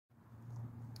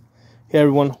Hey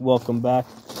everyone, welcome back.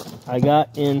 I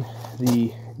got in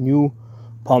the new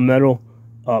Palmetto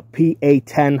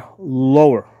PA-10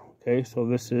 Lower. Okay, so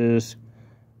this is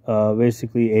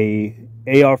basically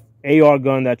a AR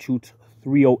gun that shoots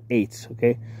 308s.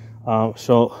 Okay,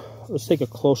 so let's take a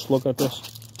close look at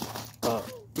this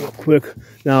real quick.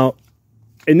 Now,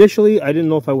 initially, I didn't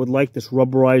know if I would like this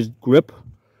rubberized grip.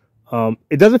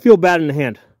 It doesn't feel bad in the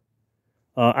hand.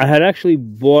 I had actually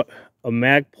bought a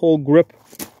Magpul grip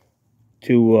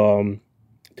to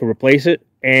replace it,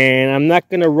 and I'm not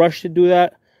gonna rush to do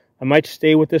that. I might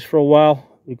stay with this for a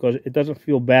while because it doesn't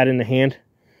feel bad in the hand,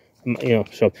 you know.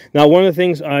 So now, one of the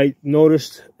things I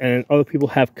noticed and other people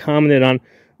have commented on,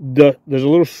 there's a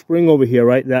little spring over here,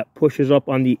 right, that pushes up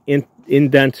on the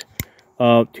indent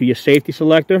to your safety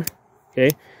selector. Okay,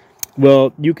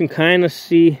 well, you can kind of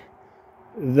see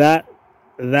that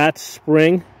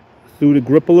spring through the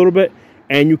grip a little bit,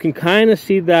 and you can kind of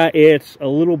see that it's a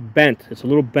little bent. It's a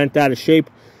little bent out of shape.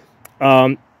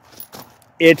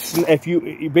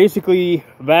 Basically,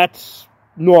 that's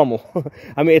normal.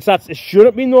 I mean, it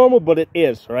shouldn't be normal, but it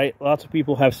is, right? Lots of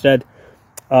people have said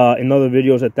in other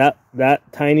videos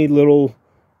that tiny little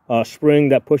spring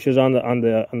that pushes on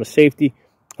the safety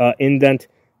indent,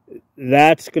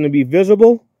 that's going to be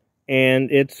visible,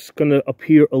 and it's going to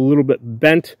appear a little bit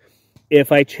bent.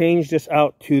 If I change this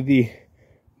out to the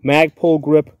Magpul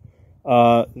grip,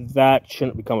 that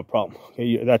shouldn't become a problem.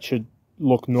 Okay, that should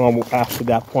look normal after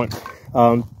that point.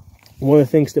 One of the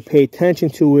things to pay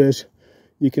attention to is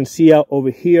you can see out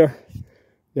over here,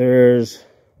 there's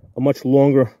a much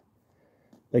longer,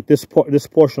 like this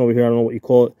portion over here, I don't know what you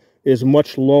call it, is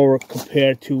much lower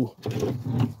compared to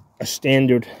a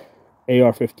standard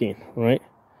AR-15, right?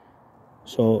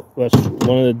 So that's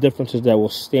one of the differences that will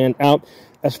stand out.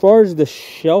 As far as the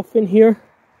shelf in here,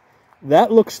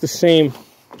 that looks the same.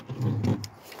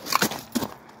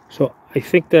 So I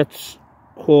think that's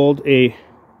called a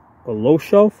low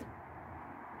shelf,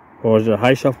 or is it a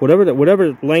high shelf?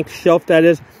 Whatever length shelf that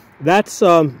is, that's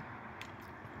kind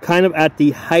of at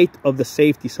the height of the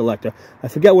safety selector. I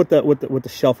forget what the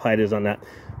shelf height is on that.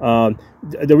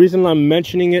 The reason I'm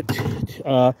mentioning it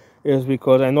is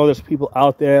because I know there's people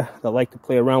out there that like to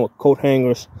play around with coat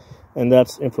hangers, and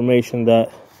that's information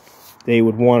that they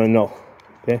would want to know.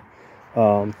 Okay.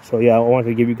 So yeah, I wanted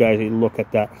to give you guys a look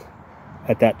at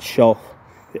that shelf.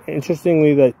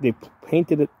 Interestingly, that they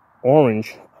painted it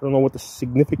orange. I don't know what the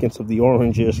significance of the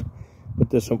orange is, but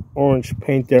there's some orange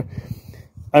paint there.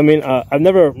 I mean, I've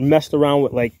never messed around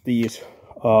with like these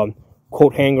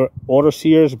coat hanger auto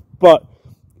sears, but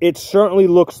it certainly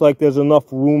looks like there's enough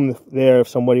room there if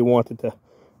somebody wanted to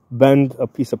bend a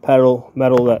piece of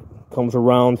metal that comes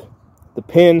around the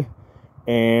pin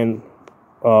and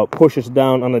pushes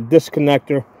down on a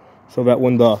disconnector, so that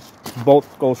when the bolt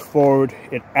goes forward,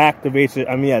 it activates it.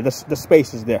 I mean, yeah, the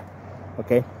space is there.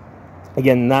 Okay.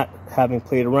 Again, not having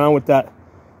played around with that,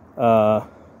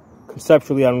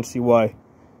 conceptually, I don't see why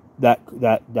that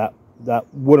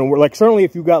wouldn't work. Like, certainly,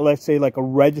 if you got, let's say, like a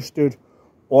registered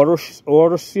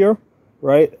auto sear,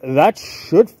 right, that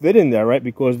should fit in there, right?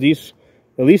 Because at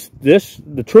least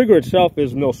the trigger itself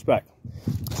is mil spec.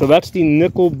 So that's the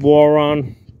nickel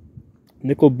boron,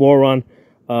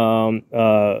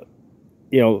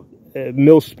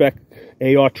 mil spec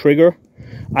AR trigger.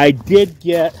 I did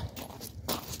get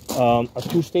a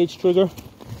 2-stage trigger.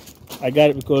 I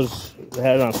got it because they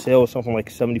had it on sale, something like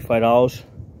 $75.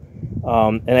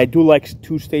 And I do like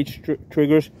 2-stage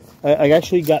triggers. I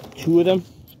actually got 2 of them.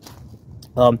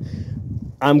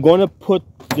 I'm going to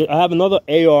I have another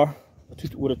AR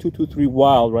with a 223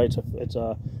 Wild, right?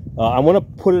 I'm going to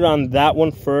put it on that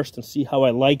one first and see how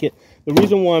I like it. The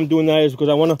reason why I'm doing that is because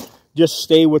I want to just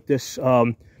stay with this,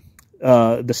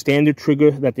 the standard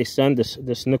trigger that they send,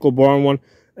 this nickel boron one,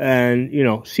 and, you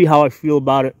know, see how I feel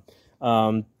about it.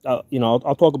 You know,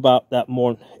 I'll talk about that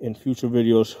more in future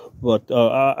videos, but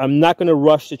I'm not going to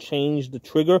rush to change the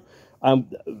trigger. Part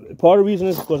of the reason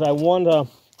is because I want to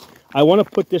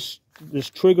put this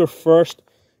trigger first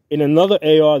in another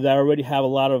AR that I already have a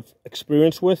lot of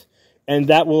experience with, and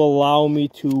that will allow me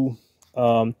to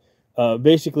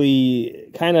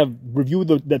basically kind of review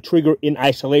the trigger in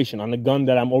isolation on the gun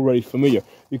that I'm already familiar.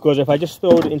 Because if I just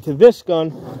throw it into this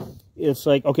gun, it's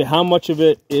like, okay, how much of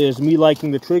it is me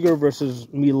liking the trigger versus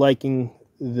me liking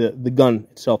the gun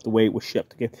itself, the way it was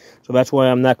shipped. Okay, so that's why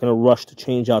I'm not going to rush to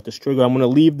change out this trigger. I'm going to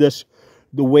leave this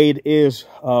the way it is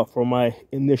for my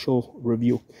initial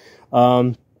review.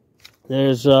 And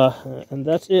that's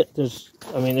it.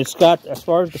 I mean, it's got, as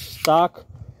far as the stock,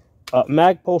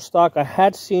 Magpul stock, I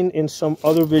had seen in some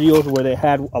other videos where they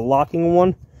had a locking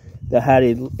one that had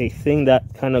a thing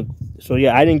that kind of, so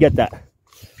yeah, I didn't get that.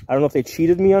 I don't know if they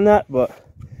cheated me on that, but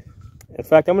in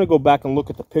fact, I'm going to go back and look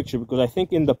at the picture, because I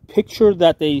think in the picture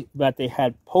that they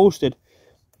had posted,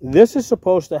 this is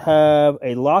supposed to have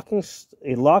a locking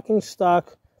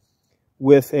stock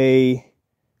with a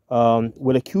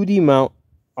QD mount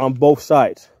on both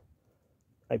sides.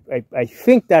 I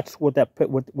think that's what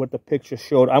the picture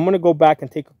showed. I'm going to go back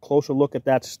and take a closer look at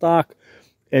that stock,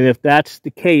 and if that's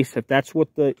the case, if that's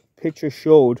what the picture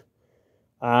showed,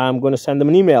 I'm going to send them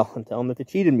an email and tell them that they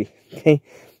cheated me. Okay,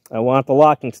 I want the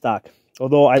locking stock.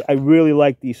 Although I really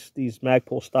like these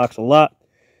Magpul stocks a lot,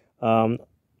 I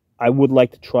would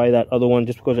like to try that other one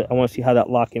just because I want to see how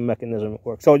that locking mechanism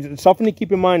works. So it's something to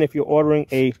keep in mind if you're ordering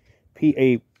a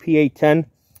PA-10.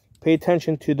 Pay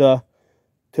attention to the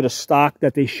stock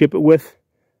that they ship it with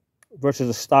versus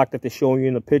the stock that they're showing you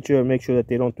in the picture, and make sure that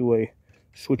they don't do a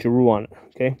switcheroo on it.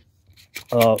 Okay.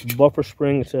 Buffer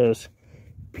spring says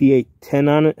PA-10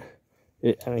 on it.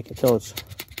 And I can tell it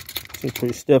seems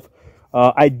pretty stiff.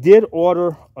 I did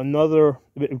order another,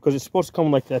 because it's supposed to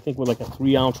come like, I think with like a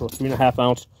 3 ounce or 3.5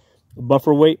 ounce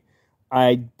buffer weight.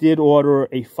 I did order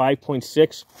a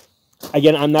 5.6.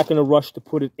 Again, I'm not going to rush to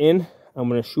put it in. I'm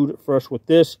going to shoot it first with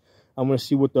this. I'm going to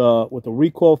see what the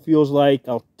recoil feels like.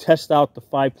 I'll test out the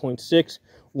 5.6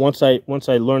 once I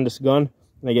learn this gun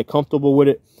and I get comfortable with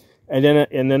it, and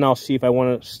then I'll see if I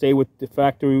want to stay with the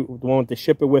factory, the one to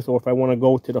ship it with, or if I want to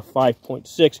go to the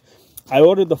 5.6. I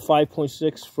ordered the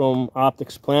 5.6 from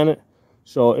Optics Planet,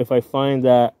 so if I find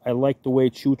that I like the way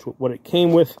it shoots with what it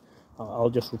came with, I'll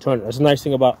just return it. That's a nice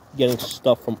thing about getting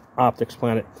stuff from Optics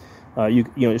Planet. You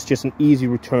know, it's just an easy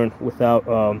return without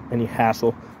any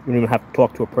hassle. You don't even have to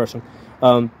talk to a person.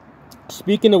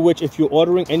 Speaking of which, if you're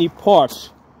ordering any parts,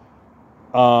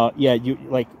 yeah,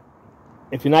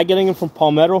 if you're not getting them from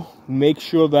Palmetto, make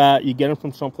sure that you get them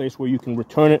from someplace where you can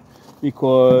return it,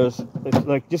 because it's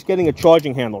like just getting a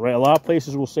charging handle, right? A lot of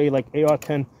places will say like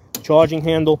AR-10 charging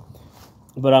handle,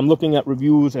 but I'm looking at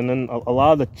reviews, and then a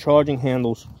lot of the charging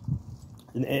handles,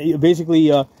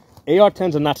 basically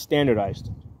AR-10s are not standardized.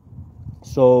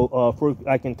 So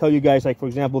I can tell you guys, like for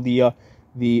example, the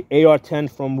AR-10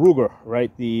 from Ruger,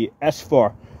 right? The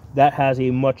SFAR, that has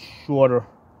a much shorter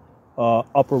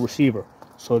upper receiver.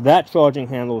 So that charging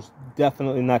handle is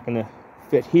definitely not going to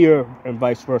fit here, and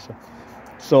vice versa.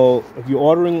 So if you're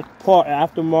ordering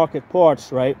aftermarket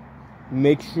parts, right,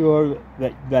 make sure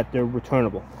that they're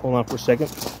returnable. Hold on for a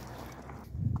second.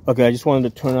 Okay, I just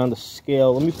wanted to turn on the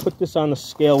scale. Let me put this on the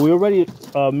scale. We already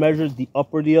measured the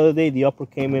upper the other day. The upper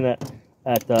came in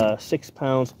at 6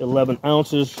 pounds 11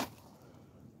 ounces.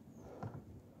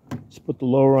 Let's put the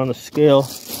lower on the scale.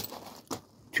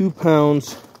 2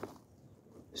 pounds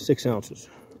 6 ounces.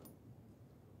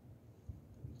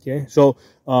 Okay, so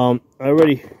let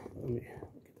me get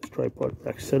this tripod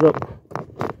back set up.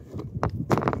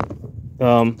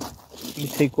 Let me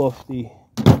take off the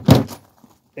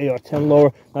AR-10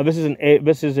 lower. Now this is an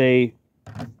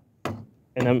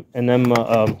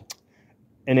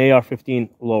AR-15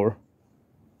 lower.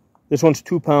 This one's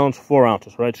 2 pounds 4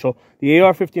 ounces, right? So the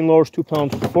AR-15 lower is 2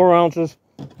 pounds 4 ounces.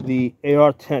 The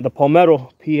AR-10, the Palmetto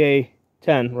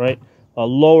PA-10, right,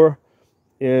 lower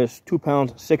is 2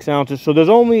 pounds 6 ounces. So there's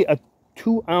only a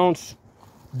 2 ounce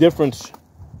difference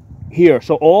here.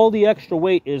 So all the extra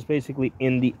weight is basically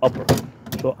in the upper.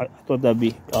 So I thought that'd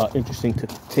be interesting to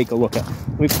take a look at.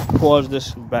 Let me pause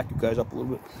this and back you guys up a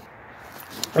little bit.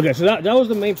 Okay, so that was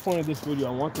the main point of this video.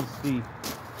 I wanted to see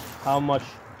how much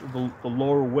the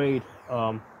lower weighed,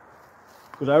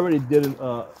 because I already did an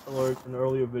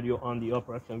earlier video on the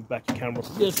upper. Actually, I'm back to camera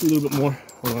just a little bit more.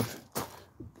 Hold on.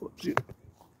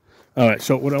 All right,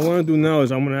 so what I want to do now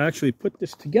is I'm going to actually put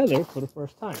this together for the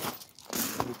first time.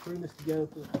 We're putting this together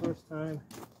for the first time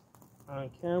on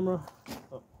camera.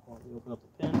 Oh, let me open up the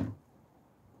pen.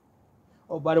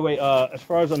 Oh, by the way, as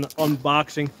far as on the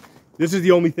unboxing, this is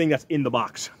the only thing that's in the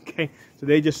box. Okay, so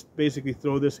they just basically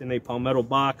throw this in a Palmetto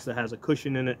box that has a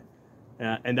cushion in it,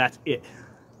 and that's it.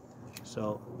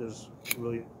 So there's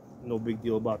really no big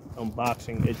deal about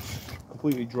unboxing. It's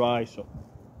completely dry, so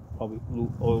probably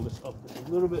oil this up just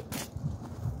a little bit. So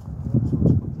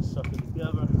let's put this sucker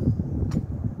together.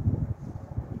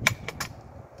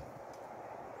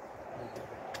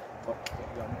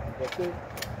 Okay.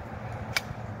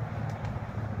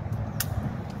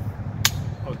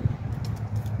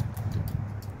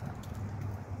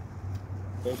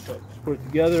 Okay, so let's put it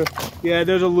together. Yeah,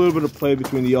 there's a little bit of play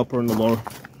between the upper and the lower.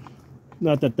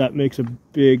 Not that that makes a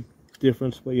big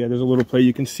difference, but yeah, there's a little play.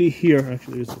 You can see here,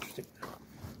 actually, it's interesting.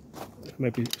 There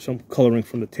might be some coloring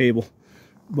from the table,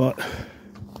 but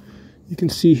you can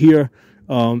see here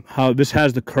how this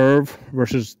has the curve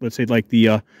versus, let's say, like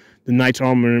the Knights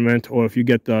Armament, or if you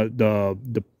get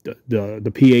the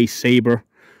PA Saber,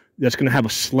 that's going to have a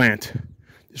slant.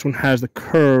 This one has the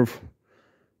curve.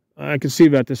 I can see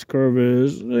that this curve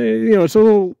is, you know, it's a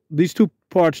little, these two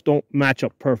parts don't match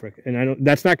up perfect, and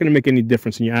that's not going to make any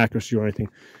difference in your accuracy or anything.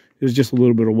 There's just a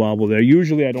little bit of wobble there.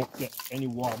 Usually I don't get any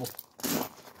wobble.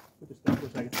 Put this down for a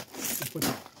second. Put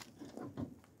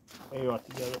the AR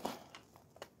together.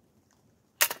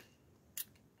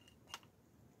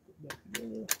 Put that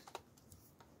together.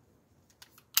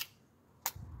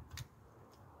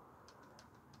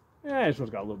 Yeah, this one's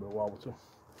got a little bit of wobble too.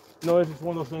 No, it's just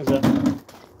one of those things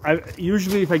that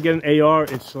usually if I get an AR,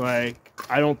 it's like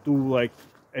I don't do like,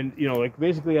 and you know, like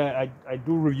basically I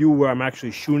do review where I'm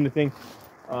actually shooting the thing.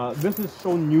 This is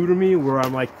so new to me where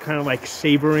I'm like kind of like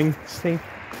savoring this thing.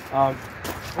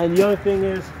 And the other thing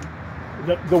is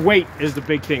the weight is the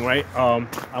big thing, right?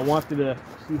 I wanted to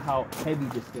see how heavy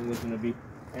this thing is going to be,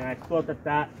 and I thought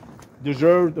that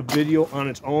deserved a video on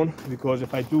its own, because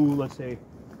if I do, let's say,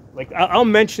 like I'll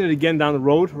mention it again down the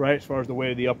road, right, as far as the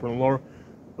weight of the upper and lower,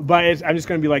 but I'm just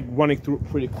going to be like running through it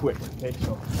pretty quick. Okay,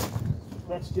 so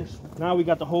let's just, now we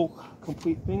got the whole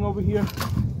complete thing over here.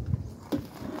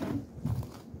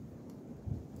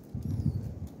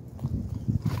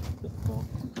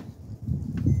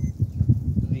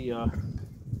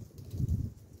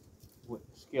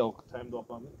 Scale timed off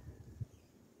on me.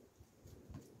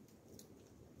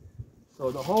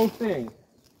 So the whole thing,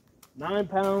 9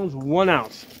 pounds, 1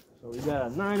 ounce. So we got a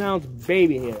 9-ounce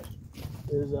baby here.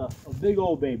 There's a big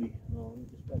old baby. Let me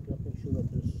just back up, make sure that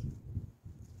this,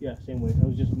 yeah, same way. I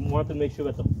was just wanting to make sure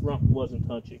that the front wasn't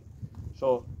touching.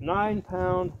 So 9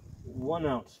 pound, 1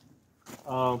 ounce.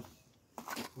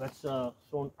 Let's throw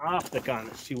an optic on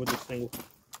it. See what this thing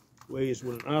weighs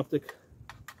with an optic.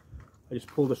 I just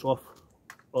pulled this off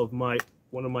of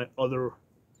one of my other.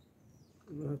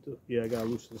 I gotta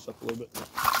loosen this up a little bit.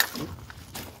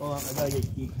 Hold on, I gotta get a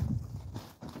key.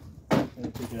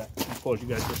 I'll pause you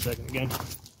guys for a second again.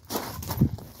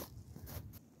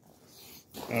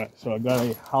 Alright, so I got a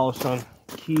Holosun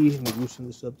key. Let me loosen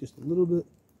this up just a little bit.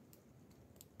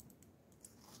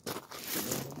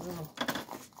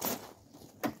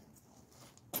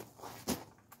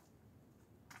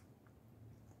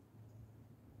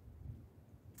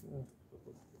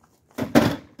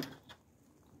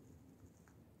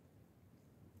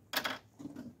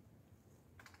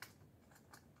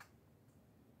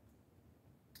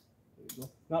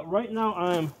 Now, right now,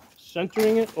 I'm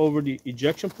centering it over the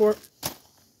ejection port.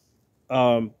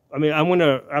 I mean, I'm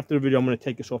gonna, after the video, I'm gonna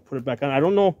take this off, put it back on. I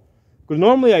don't know, because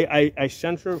normally I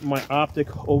center my optic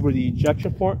over the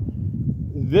ejection port.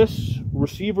 This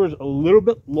receiver is a little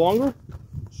bit longer,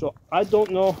 so I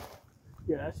don't know.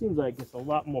 Yeah, that seems like it's a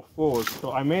lot more forward.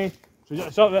 So I may, so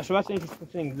that's an interesting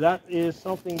thing. That is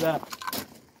something that,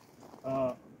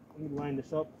 let me line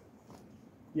this up.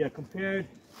 Yeah, compared.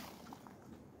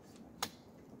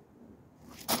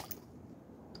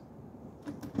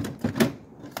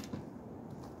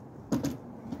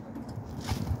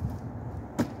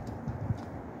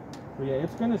 So yeah,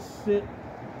 it's going to sit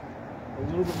a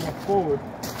little bit more forward.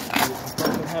 So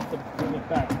I'm going to have to bring it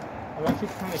back. I'm actually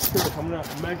kind of curious. I'm going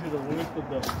to measure the length of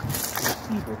the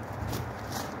receiver.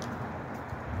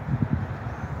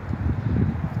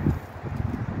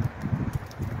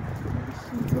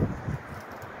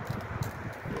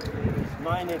 It's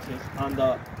 9 inches on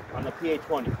the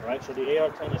PA-20, right? So the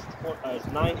AR-10 is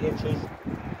 9 inches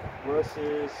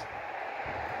versus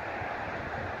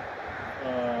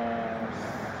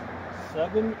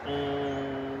 7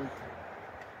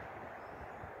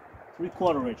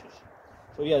 3/4 inches.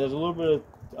 So yeah, there's a little bit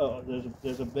of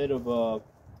there's a bit of a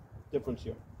difference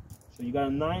here. So you got a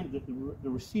 9. The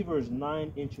receiver is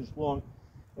 9 inches long,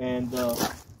 and the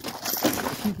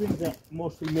two things that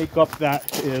mostly make up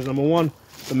that is, number one,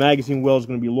 the magazine well is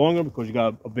going to be longer because you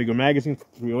got a bigger magazine for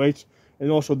 308s, and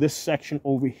also this section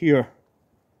over here.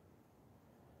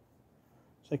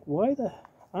 It's like, why the?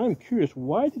 I'm curious,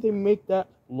 why did they make that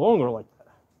longer like that?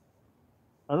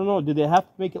 I don't know, did they have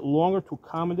to make it longer to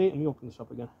accommodate? Let me open this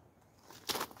up again.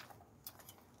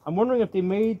 I'm wondering if they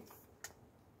made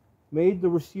the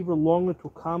receiver longer to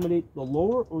accommodate the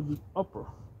lower or the upper.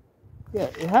 Yeah,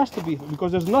 it has to be,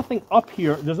 because there's nothing up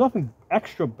here, there's nothing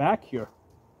extra back here.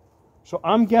 So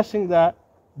I'm guessing that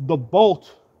the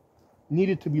bolt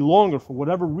needed to be longer for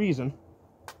whatever reason.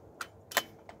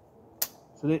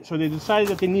 So they decided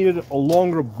that they needed a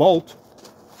longer bolt,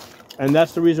 and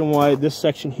that's the reason why this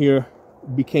section here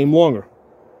became longer.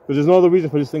 Because there's no other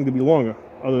reason for this thing to be longer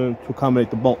other than to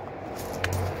accommodate the bolt.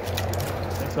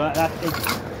 And so that's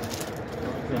interesting. So,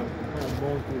 I'm kind of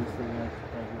going through this thing.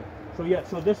 So yeah,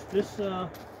 so this 9 inches, 9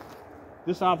 inches versus 7 inches. So yeah, there's a little bit of difference here. So yeah, so this 9 inches on the PA-20, right? So the AR-10 is 9 inches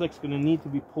this object's going to need to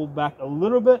be pulled back a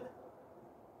little bit.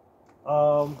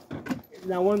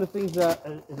 Now, one of the things that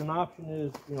is an option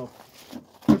is, you know,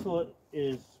 first of all,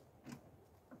 is,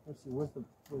 let's see, where's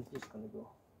this going to go?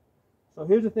 So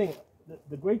here's the thing.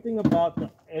 The great thing about the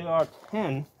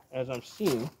AR-10, as I'm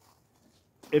seeing,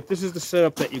 if this is the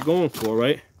setup that you're going for,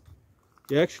 right,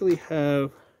 you actually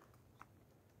have,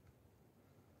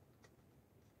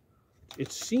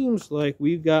 it seems like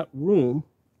we've got room,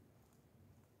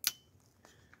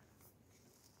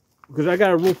 because I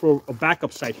got a room for a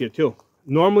backup sight here too.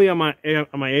 Normally on my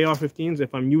AR-15s,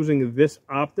 if I'm using this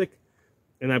optic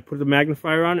and I put the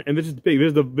magnifier on it, and this is big, this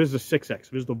is the 6X,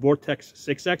 this is the Vortex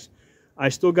 6X, I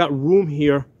still got room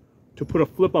here to put a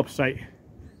flip-up sight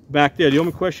back there. The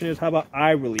only question is, how about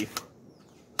eye relief?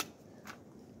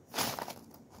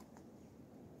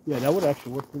 Yeah, that would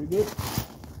actually work pretty good.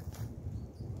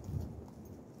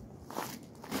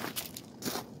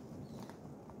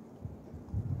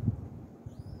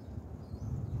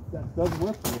 That does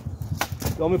work for me.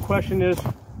 The only question is,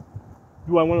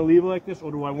 do I want to leave it like this,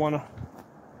 or do I want to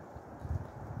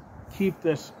keep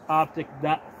this optic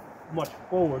that much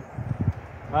forward?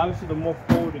 Obviously, the more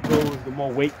forward it goes, the more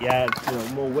weight you add. You know,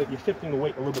 more weight. You're shifting the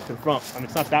weight a little bit to the front. I mean,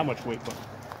 it's not that much weight,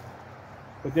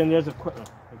 but then there's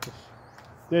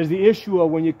there's the issue of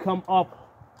when you come up,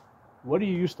 what are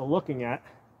you used to looking at?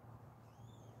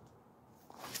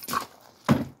 So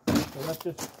that's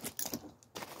just.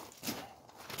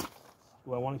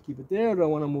 Do I want to keep it there, or do I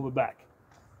want to move it back?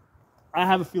 I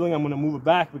have a feeling I'm going to move it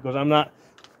back because I'm not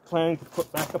planning to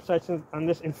put backup sights on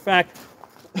this. In fact,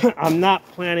 I'm not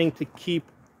planning to keep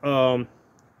the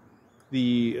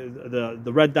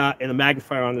red dot and the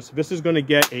magnifier on this. This is going to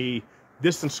get a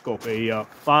distance scope, a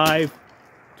 5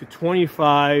 to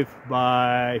 25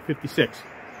 by 56.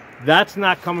 That's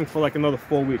not coming for like another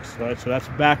 4 weeks, right? So that's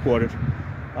back ordered.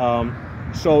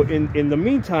 So in the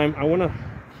meantime, I want to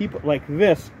keep it like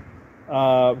this.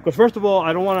 Because first of all,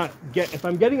 I don't want to get, if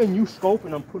I'm getting a new scope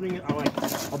and I'm putting it on like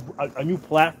a new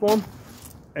platform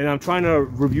and I'm trying to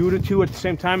review the two at the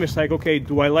same time, it's like, okay,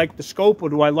 do I like the scope or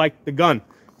do I like the gun?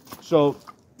 So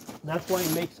that's why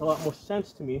it makes a lot more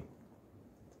sense to me.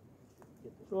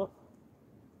 Get this off.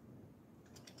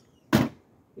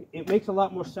 It makes a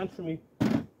lot more sense for me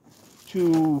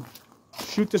to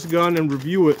shoot this gun and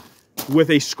review it with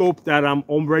a scope that I'm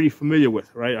already familiar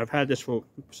with, right? I've had this for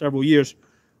several years.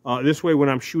 This way, when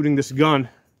I'm shooting this gun,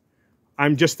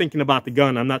 I'm just thinking about the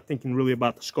gun. I'm not thinking really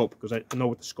about the scope because I know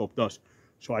what the scope does.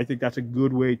 So I think that's a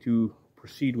good way to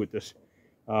proceed with this.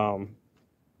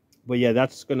 But yeah,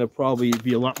 that's going to probably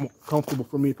be a lot more comfortable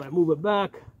for me if I move it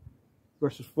back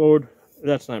versus forward.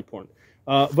 That's not important.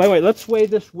 By the way, let's weigh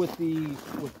this with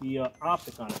the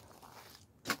optic on it.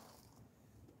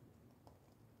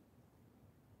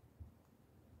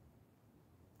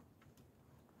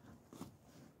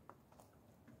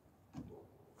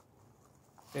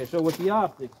 Okay, so with the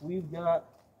optic, we've got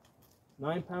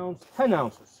 9 pounds, 10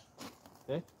 ounces.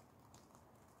 Okay,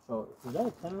 so is that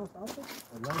a 10-ounce optic?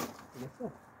 Or 9? I guess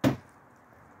so.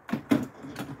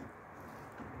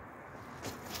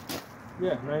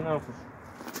 Yeah, 9 ounces.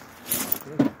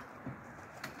 Okay.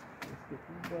 Let's get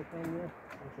these back on there.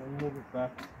 Okay, move it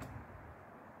back.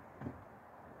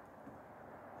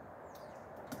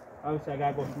 Obviously, I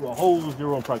gotta go through a whole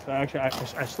zero price. Actually,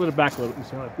 I slid it back a little bit.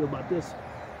 See how I feel about this.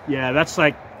 Yeah, that's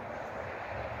like,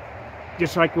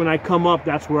 just like when I come up,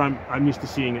 that's where I'm used to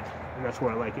seeing it, and that's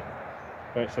where I like it.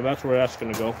 All right, so that's where that's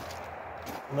gonna go.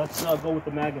 Let's go with the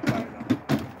magnifier now.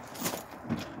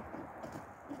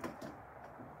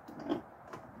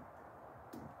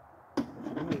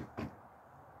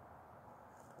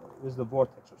 This is the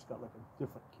Vortex, so it's got like a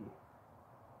different key.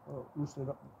 Oh, loosen it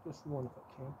up just one if I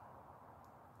can.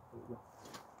 There we go.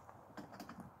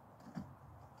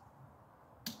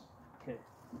 Okay.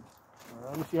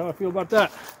 Let me see how I feel about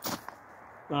that.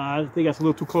 I think that's a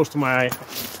little too close to my eye.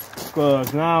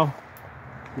 Because now,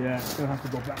 yeah, I'm going to have to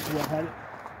go back to where I had it.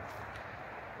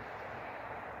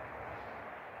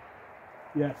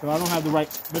 Yeah, so I don't have the right,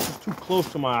 this is too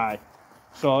close to my eye.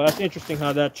 So that's interesting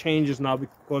how that changes now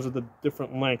because of the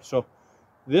different length. So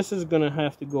this is going to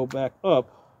have to go back up,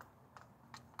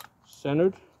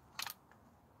 centered.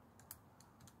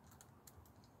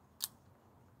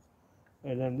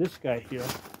 And then this guy here,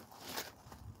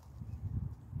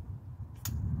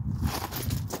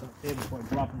 okay, before I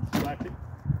drop and scratch it,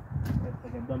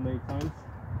 like I've done many times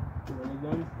with other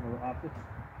guns or optics.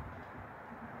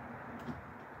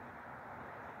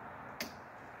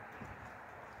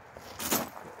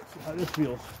 Let's see how this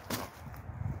feels.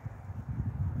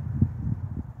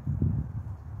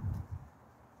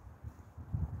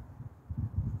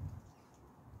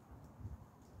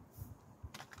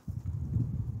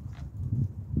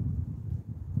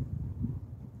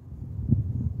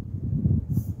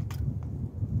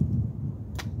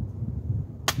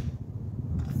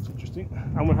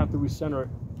 I'm gonna have to recenter it.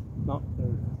 No,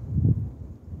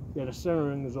 yeah, the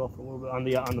centering is off a little bit on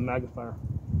the magnifier.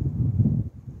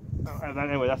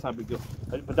 Anyway, that's not a big deal.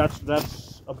 But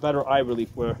that's a better eye relief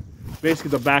where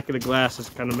basically the back of the glass is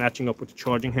kind of matching up with the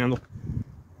charging handle.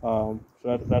 So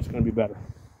that's going to be better.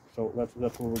 So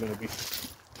that's where we're going to be.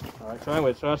 All right. So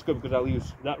anyway, so that's good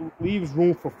because that leaves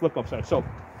room for flip upside. So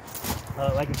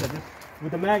like I said,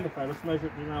 with the magnifier, let's measure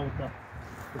it now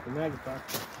with the magnifier.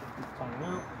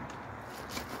 Out.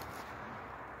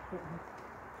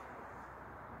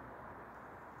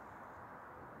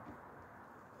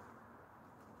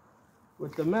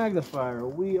 With the magnifier,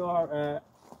 we are at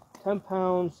 10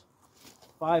 pounds,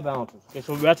 5 ounces. Okay,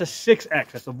 so that's a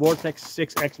 6X. That's a Vortex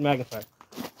 6X magnifier.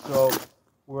 So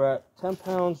we're at 10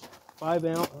 pounds, 5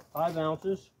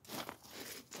 ounces.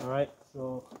 All right,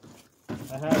 so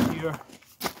I have here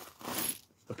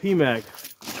a PMag,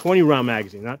 20 round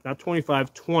magazine, not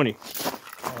 25, 20.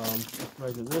 Let's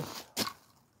measure this.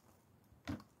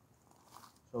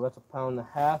 So that's a pound and a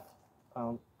half.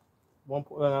 1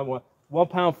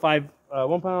 pound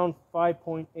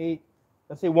 5.8.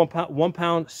 Let's say 1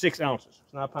 pound 6 ounces.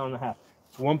 It's not a pound and a half.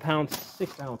 It's 1 pound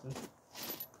 6 ounces.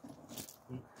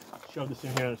 Shove this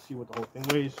in here and see what the whole thing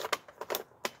weighs.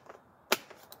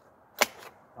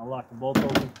 I'll lock the bolt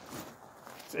open.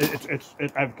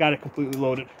 I've got it completely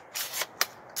loaded.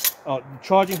 The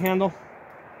charging handle.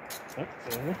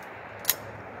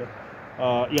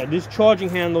 Yeah, these charging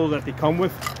handles that they come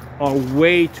with are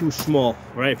way too small,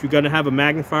 right? If you're gonna have a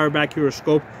magnifier back here or a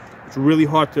scope, it's really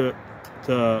hard to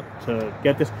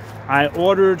get this. I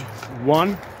ordered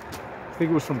one, I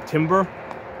think it was from Timber.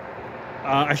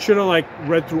 I should have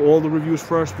read through all the reviews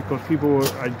first because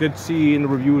I did see in the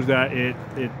reviews that it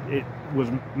was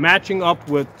matching up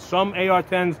with some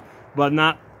AR-10s, but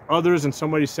not others, and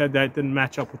somebody said that it didn't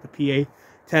match up with the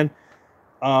PA-10.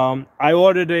 I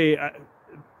ordered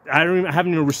I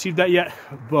haven't even received that yet,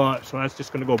 but so that's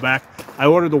just going to go back. I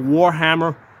ordered the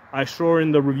Warhammer. I saw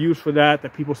in the reviews for that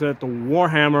people said that the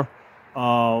Warhammer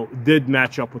did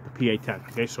match up with the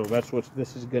PA-10. Okay, so that's what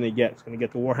this is going to get. It's going to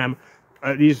get the Warhammer.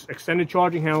 These extended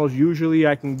charging handles, usually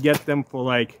I can get them for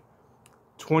like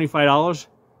 $25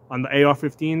 on the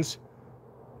AR-15s.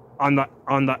 On the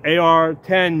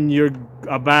AR-10, you're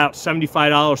about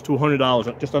 $75 to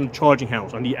 $100 just on the charging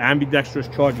handles, on the ambidextrous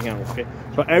charging handles. Okay,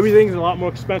 so everything's a lot more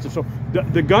expensive. So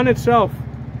the gun itself,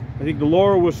 I think the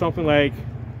lower was something like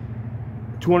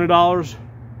 $200.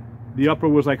 The upper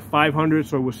was like $500,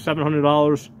 so it was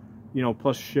 $700. You know,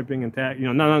 plus shipping and tax.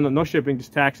 You know, no shipping,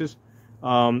 just taxes.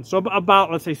 So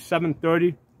about, let's say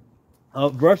 $730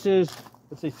 versus,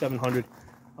 let's say $700.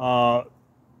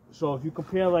 So if you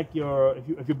compare like if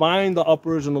you're buying the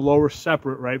uppers and the lowers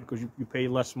separate, right, because you pay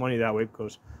less money that way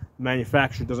because the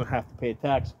manufacturer doesn't have to pay a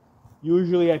tax.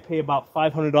 Usually I pay about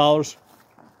 $500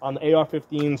 on the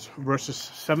AR-15s versus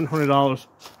 $700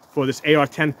 for this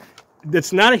AR-10.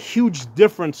 That's not a huge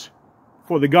difference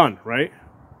for the gun, right?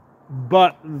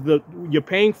 But you're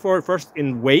paying for it first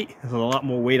in weight. There's a lot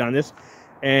more weight on this,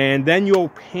 and then you're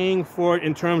paying for it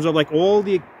in terms of like all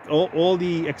the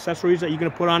accessories that you're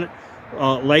gonna put on it.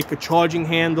 Like a charging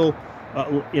handle,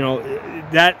 you know,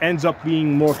 that ends up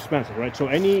being more expensive, right? So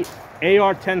any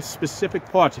AR-10 specific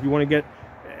parts, if you want to get,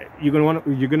 you're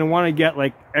gonna want to get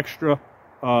like extra,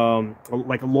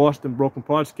 like a lost and broken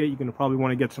parts kit. You're gonna probably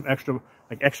want to get some extra,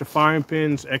 like extra firing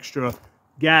pins, extra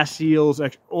gas seals,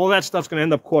 all that stuff's gonna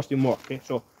end up costing more. Okay,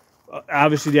 so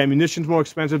obviously the ammunition's more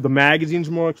expensive, the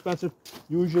magazine's more expensive.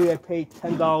 Usually I pay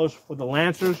 $10 for the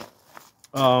Lancers.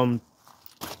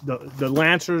 The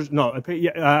Lancers, no,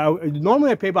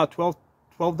 normally I pay about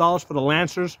 $12 for the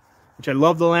Lancers, which I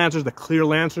love the Lancers, the clear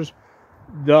Lancers.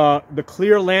 The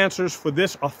clear Lancers for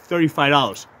this are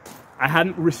 $35. I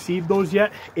hadn't received those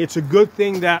yet. It's a good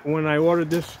thing that when I ordered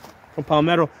this from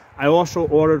Palmetto, I also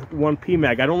ordered one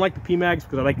PMag. I don't like the PMags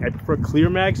because I prefer clear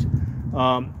mags.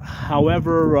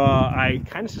 However, I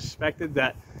kind of suspected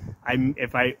that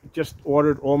if I just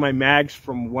ordered all my mags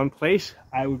from one place,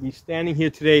 I would be standing here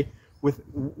today with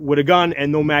a gun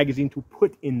and no magazine to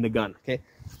put in the gun. Okay,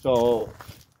 so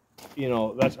you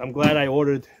know I'm glad I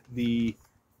ordered the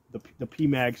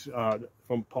PMags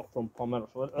from Palmetto.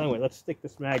 So anyway, let's stick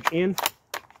this mag in.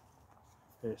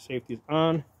 Okay, safety's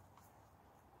on.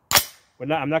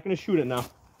 I'm not going to shoot it now.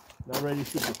 Not ready to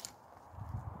shoot it.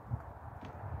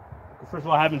 First of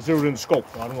all, I haven't zeroed in the scope,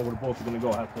 so I don't know where the bolts are going to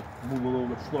go. I have to move a little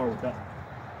bit slower with that.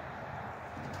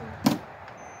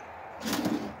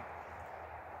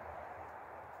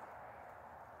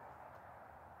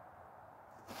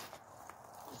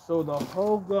 So the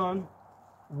whole gun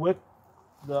with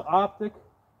the optic,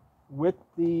 with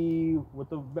the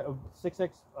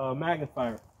 6X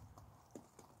magnifier,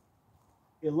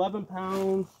 11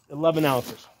 pounds, 11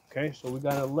 ounces. Okay, so we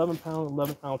got an 11 pound,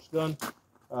 11 ounce gun.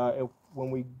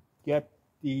 When we get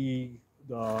the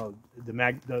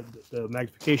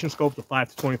magnification scope, the 5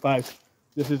 to 25,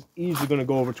 this is easily going to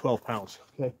go over 12 pounds.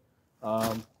 Okay,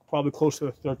 probably close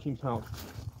to 13 pounds.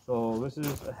 So this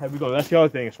is a heavy gun. That's the other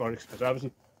thing as far as expense.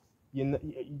 Obviously,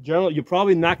 generally, you're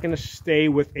probably not going to stay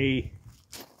with a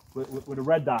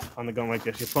red dot on the gun like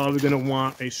this. You're probably going to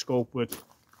want a scope with,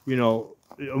 you know,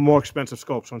 a more expensive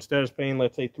scope. So instead of paying,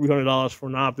 let's say, $300 for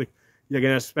an optic, you're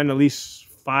going to spend at least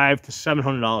 $500 to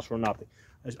 $700 for an optic.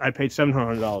 I paid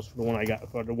 $700 for the one I got,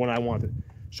 for the one I wanted.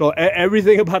 So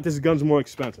everything about this gun's more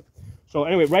expensive. So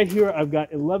anyway, right here I've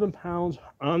got 11 pounds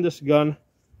on this gun,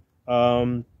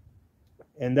 and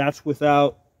that's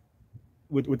without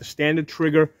with the standard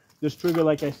trigger. This trigger,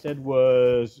 like I said,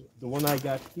 was the one I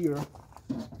got here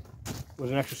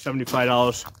was an extra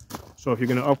 $75. So if you're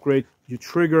going to upgrade your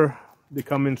trigger, they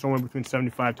come in somewhere between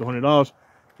 $75 to $100.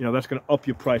 You know, that's going to up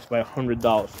your price by $100.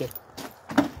 Okay?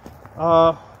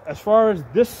 As far as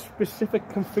this specific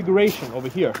configuration over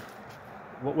here,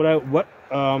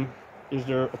 is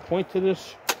there a point to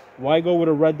this? Why go with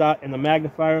a red dot and the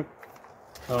magnifier?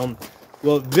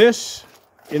 Well,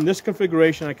 in this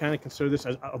configuration, I kind of consider this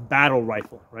as a battle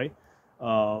rifle, right?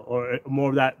 Or more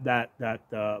of that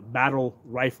battle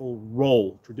rifle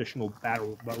roll, traditional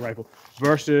battle rifle,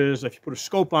 versus if you put a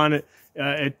scope on it,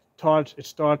 it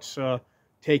starts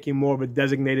taking more of a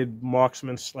designated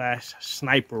marksman /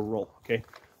 sniper role. Okay,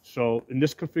 so in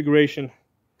this configuration,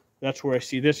 that's where I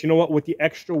see this. You know what? With the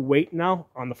extra weight now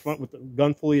on the front, with the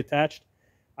gun fully attached,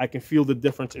 I can feel the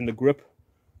difference in the grip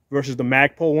versus the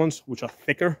Magpul ones, which are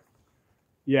thicker.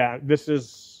 Yeah, this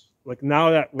is like,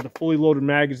 now that with a fully loaded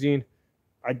magazine,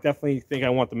 I definitely think I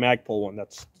want the Magpul one.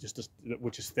 That's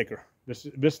which is thicker.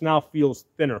 This now feels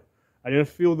thinner. I didn't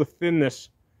feel the thinness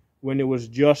when it was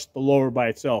just the lower by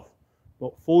itself,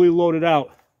 but fully loaded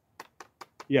out.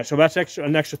 Yeah, so that's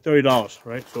an extra $30,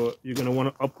 right? So you're gonna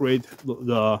want to upgrade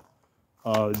the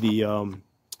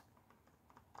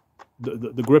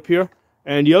grip here.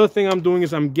 And the other thing I'm doing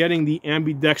is I'm getting the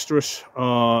ambidextrous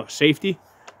safety.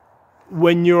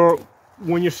 When you're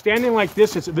standing like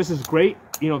this, this is great.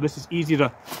 You know, this is easy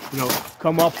to, you know,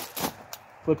 come up,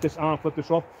 flip this on, flip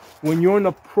this off. When you're in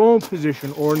a prone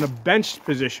position or in a benched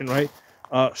position, right?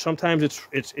 Sometimes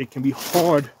it can be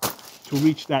hard to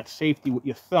reach that safety with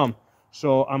your thumb.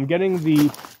 So I'm getting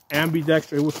the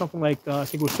ambidextrous. It was something like I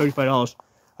think it was $35.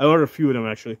 I ordered a few of them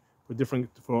actually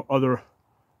for other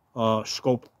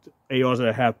scoped ARs that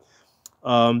I have.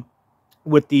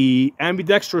 With the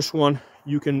ambidextrous one,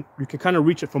 you can kind of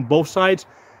reach it from both sides,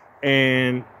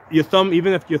 and your thumb,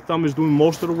 even if your thumb is doing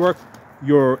most of the work,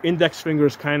 your index finger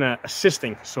is kind of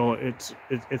assisting, so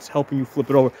it's helping you flip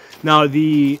it over. Now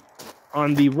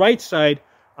on the right side,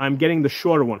 I'm getting the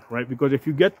shorter one, right? Because if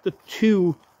you get the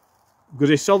two, because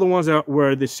they sell the ones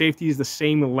where the safety is the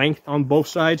same length on both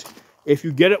sides. If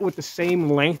you get it with the same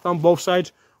length on both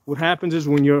sides, what happens is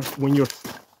when your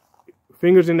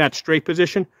finger's in that straight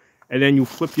position, and then you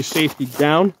flip your safety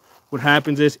down, what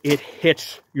happens is it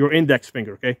hits your index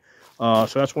finger, okay?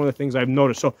 So that's one of the things I've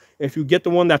noticed. So if you get the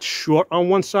one that's short on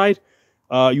one side,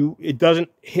 it doesn't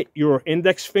hit your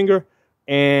index finger,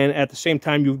 and at the same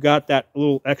time, you've got that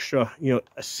little extra, you know,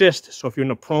 assist. So if you're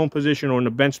in a prone position or in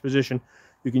a bench position,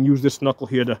 you can use this knuckle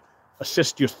here to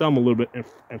assist your thumb a little bit and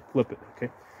flip it, okay?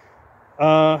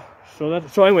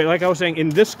 So anyway, like I was saying, in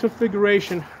this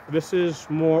configuration, this is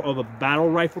more of a battle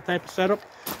rifle type of setup.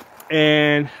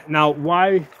 And now I'm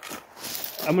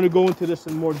going to go into this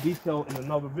in more detail in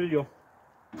another video,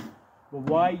 but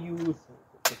why an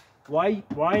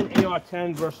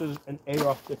AR-10 versus an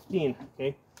AR-15,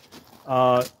 okay?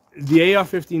 The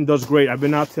AR-15 does great. I've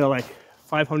been out to like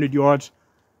 500 yards,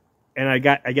 and I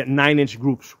get 9-inch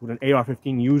groups with an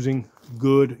AR-15 using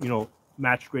good, you know,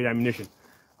 match-grade ammunition.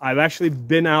 I've actually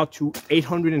been out to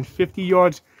 850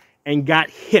 yards and got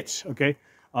hits, okay?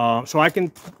 So I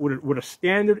can, with a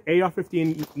standard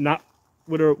AR-15, not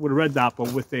with a red dot,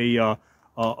 but with I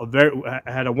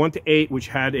had a 1-to-8, which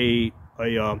had a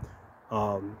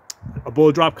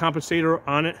bullet drop compensator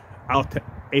on it, out to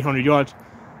 800 yards.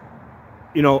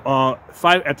 You know,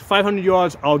 at the 500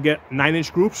 yards, I'll get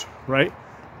 9-inch groups, right?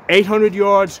 800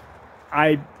 yards,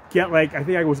 I get like, I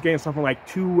think I was getting something like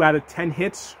 2 out of 10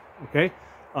 hits, okay?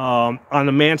 On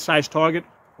the man-sized target,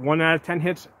 1 out of 10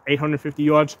 hits, 850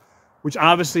 yards, which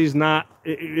obviously is not,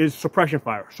 is suppression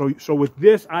fire. So with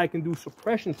this, I can do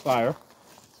suppression fire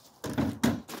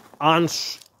on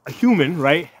a human,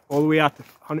 right, all the way out to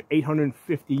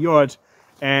 850 yards,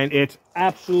 and it's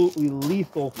absolutely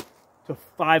lethal to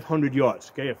 500 yards,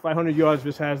 okay? At 500 yards,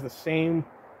 this has the same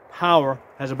power,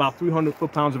 has about 300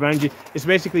 foot-pounds of energy. It's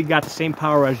basically got the same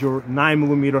power as your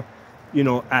 9mm, you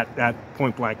know, at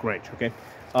point blank range. Okay,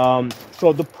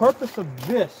 so the purpose of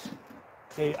this,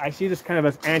 okay, I see this kind of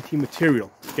as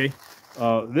anti-material. Okay,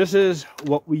 this is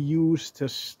what we use to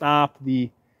stop the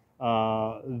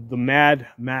Mad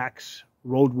Max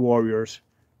Road Warriors,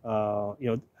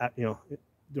 you know,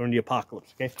 during the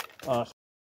apocalypse. Okay.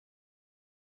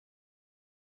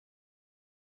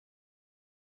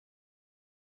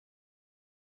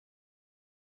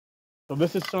 So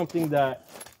this is something that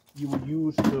you would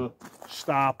use to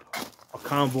stop a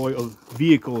convoy of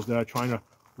vehicles that are trying to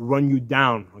run you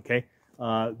down. Okay,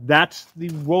 that's the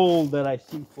role that I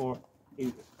see for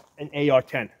an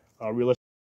AR-10. Realistic.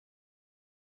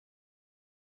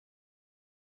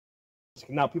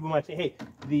 Now people might say, hey,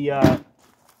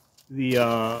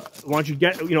 why don't you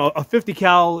get, you know, a 50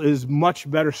 cal is much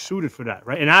better suited for that,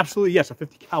 right? And absolutely, yes, a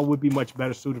 50 cal would be much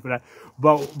better suited for that.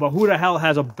 But who the hell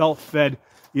has a belt-fed,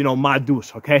 you know,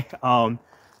 Madus, okay?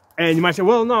 And you might say,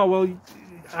 well, no, well,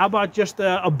 how about just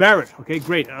a Barrett? Okay,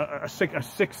 great, a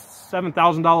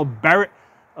 $7,000 Barrett,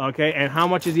 okay? And how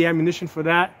much is the ammunition for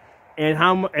that? And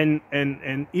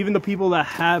and even the people that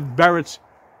have Barretts,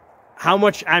 how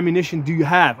much ammunition do you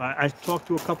have? I talked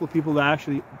to a couple of people that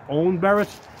actually own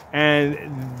Barretts, and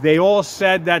they all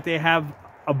said that they have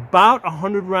about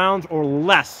 100 rounds or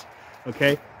less.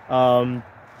 Okay,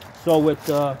 so with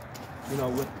you know,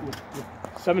 with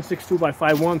 7.62 by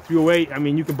 5.1 308, I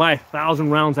mean, you can buy 1,000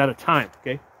 rounds at a time.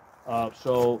 Okay,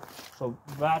 so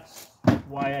that's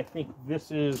why I think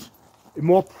this is a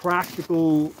more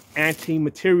practical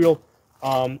anti-material.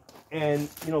 And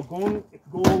you know, go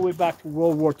all the way back to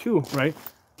World War II, right?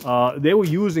 They were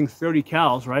using 30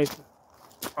 cals, right,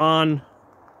 on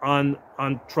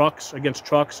trucks,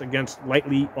 against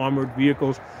lightly armored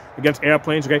vehicles, against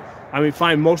airplanes. Okay, I mean,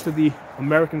 fine, most of the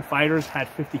American fighters had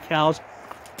 50 cals,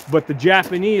 but the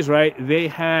Japanese, right, they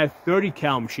had 30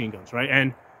 cal machine guns, right?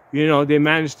 And you know, they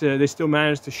still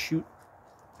managed to shoot,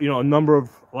 you know,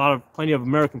 plenty of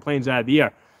American planes out of the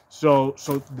air. So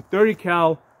the 30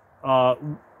 cal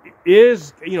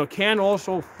is, you know, can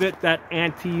also fit that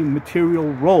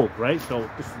anti-material role, right? So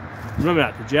just remember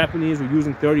that the Japanese were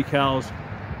using 30 cals,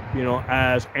 you know,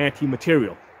 as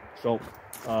anti-material. So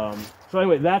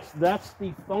anyway, that's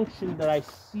the function that I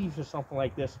see for something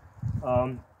like this.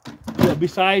 You know,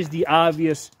 besides the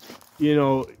obvious, you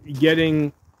know,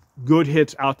 getting good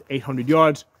hits out to 800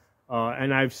 yards,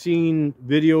 and I've seen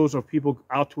videos of people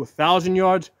out to 1,000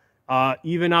 yards,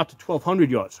 even out to 1,200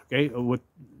 yards. Okay, with,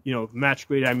 you know, match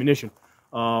grade ammunition.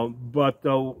 You know,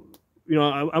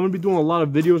 I'm going to be doing a lot of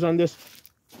videos on this.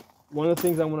 One of the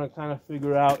things I want to kind of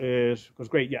figure out is, because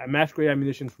great, yeah, match grade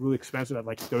ammunition is really expensive at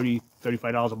like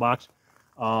 $35 a box.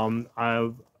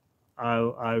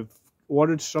 I've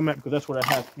ordered some, because that's what I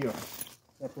have here.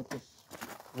 That's what this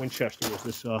Winchester is.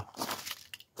 This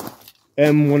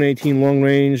M118 long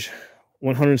range,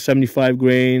 175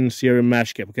 grain Sierra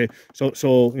match cap. Okay, so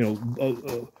you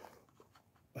know.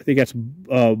 I think that's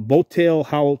boat tail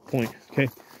Howell point. Okay,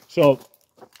 so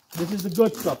this is the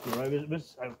good stuff here, right?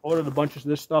 I've ordered a bunch of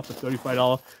this stuff for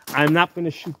 $35. I'm not going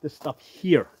to shoot this stuff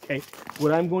here. Okay,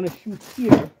 what I'm going to shoot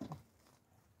here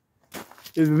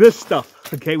is this stuff.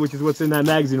 Okay, which is what's in that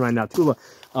magazine right now, Tula.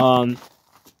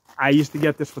 I used to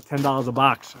get this for $10 a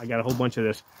box. I got a whole bunch of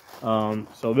this.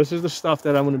 So this is the stuff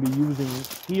that I'm going to be using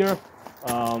here.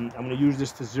 I'm going to use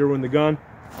this to zero in the gun.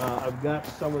 I've got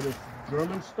some of this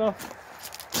German stuff.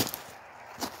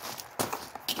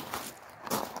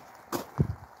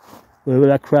 Whatever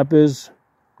that crap is,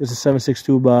 this is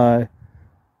 7.62 by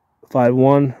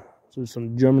 5.1. So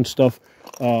some German stuff.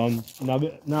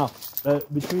 Now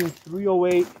between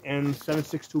 308 and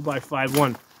 7.62 by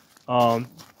 5.1,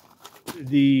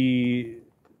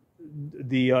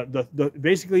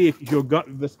 basically, if your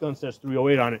gun, this gun says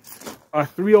 308 on it, a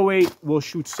 308 will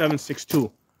shoot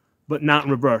 7.62, but not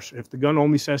in reverse. If the gun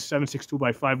only says 7.62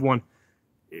 by 5.1,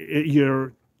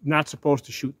 you're not supposed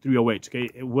to shoot 308s. Okay,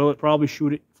 will it probably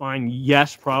shoot it fine?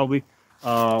 Yes, probably.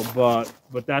 But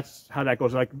that's how that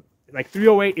goes. Like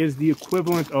 308 is the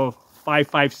equivalent of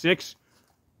 5.56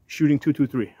 shooting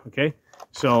 223. Okay,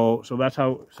 so that's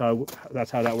how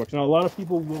that works. Now a lot of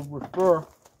people will refer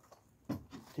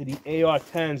to the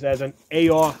AR-10s as an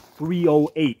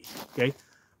AR-308. Okay,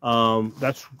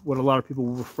 that's what a lot of people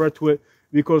will refer to it,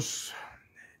 because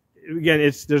again,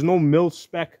 there's no mil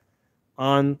spec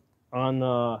on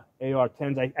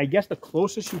AR-10s. I guess the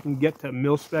closest you can get to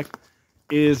mil spec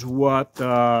is what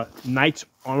Knight's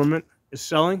Armament is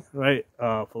selling, right,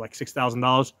 for like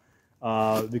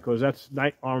 $6,000, because that's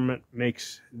Knight Armament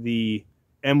makes the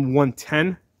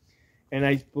M110, and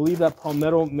I believe that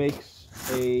Palmetto makes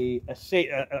a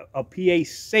PA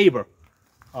Saber,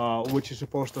 which is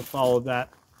supposed to follow that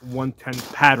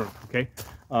 110 pattern. Okay,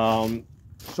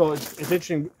 so it's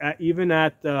interesting. Even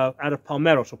at a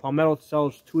Palmetto, so Palmetto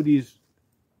sells two of these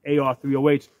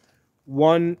AR-308s,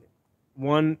 one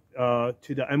to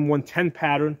the M110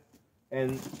 pattern,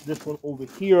 and this one over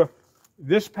here.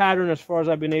 This pattern, as far as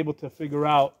I've been able to figure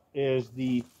out, is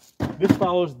this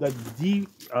follows the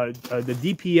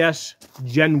DPS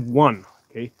Gen 1.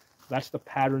 Okay, that's the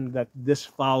pattern that this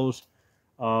follows,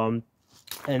 and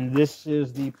this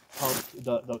is the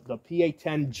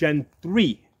PA-10 Gen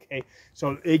 3. Okay,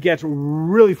 so it gets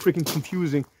really freaking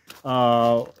confusing,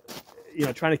 you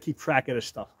know, trying to keep track of this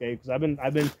stuff. Okay, because I've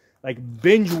been like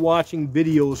binge watching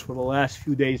videos for the last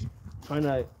few days, trying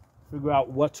to figure out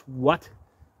what's what.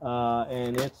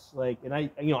 And it's like, and I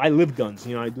live guns,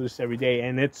 you know, I do this every day,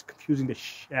 and it's confusing the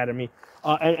shit out of me.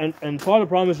 And part of the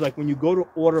problem is, like, when you go to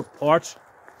order parts,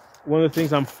 one of the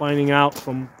things I'm finding out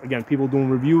from, again, people doing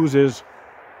reviews is,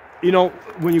 you know,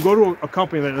 when you go to a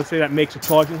company that, let's say, that makes a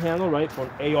charging handle, right, for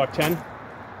an AR-10,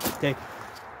 okay,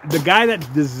 the guy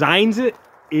that designs it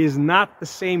is not the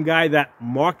same guy that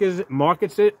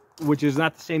markets it, which is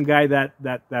not the same guy that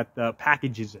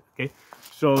packages it. Okay,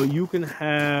 so you can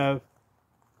have,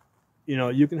 you know,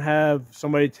 you can have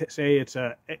somebody say it's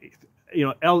a, you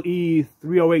know,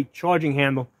 LE-308 charging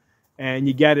handle, and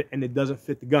you get it and it doesn't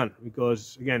fit the gun,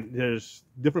 because again, there's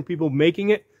different people making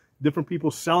it, different people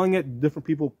selling it, different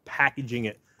people packaging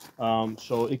it.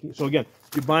 So again,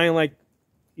 if you're buying, like,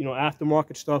 you know,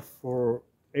 aftermarket stuff for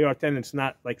AR-10, it's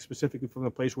not like specifically from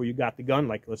the place where you got the gun,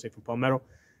 like let's say from Palmetto.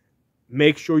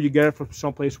 Make sure you get it from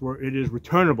someplace where it is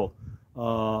returnable,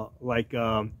 like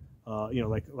you know,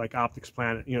 like Optics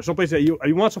Planet, you know, someplace that you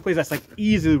want someplace that's like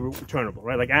easily returnable,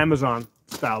 right? Like Amazon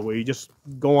style, where you just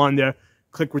go on there,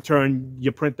 click return,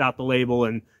 you print out the label,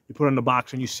 and you put it in the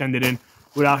box and you send it in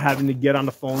without having to get on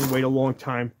the phone and wait a long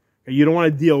time. You don't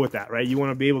want to deal with that, right? You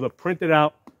want to be able to print it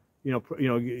out, you know,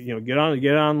 get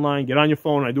online, get on your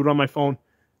phone. I do it on my phone.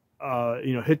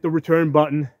 You know, hit the return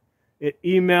button. It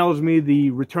emails me the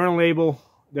return label.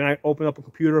 Then I open up a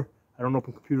computer. I don't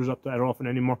open computers up that often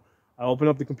anymore. I open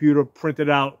up the computer, print it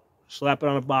out, slap it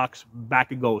on a box,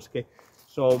 back it goes. Okay,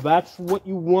 so that's what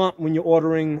you want when you're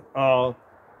ordering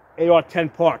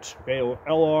AR-10 parts, okay, or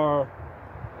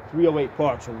LR-308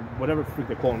 parts, or whatever freak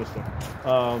they're calling this thing.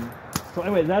 So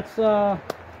anyway, that's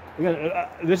again,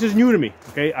 this is new to me.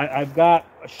 Okay, I've got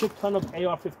a shit ton of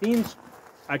AR-15s.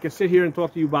 I can sit here and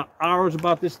talk to you about hours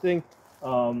about this thing,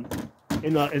 in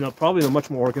a probably in a much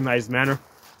more organized manner.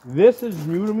 This is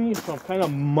new to me, so I'm kind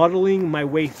of muddling my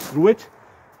way through it.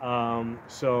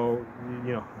 So,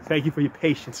 you know, thank you for your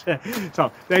patience.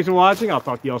 So, thanks for watching. I'll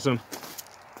talk to you all soon.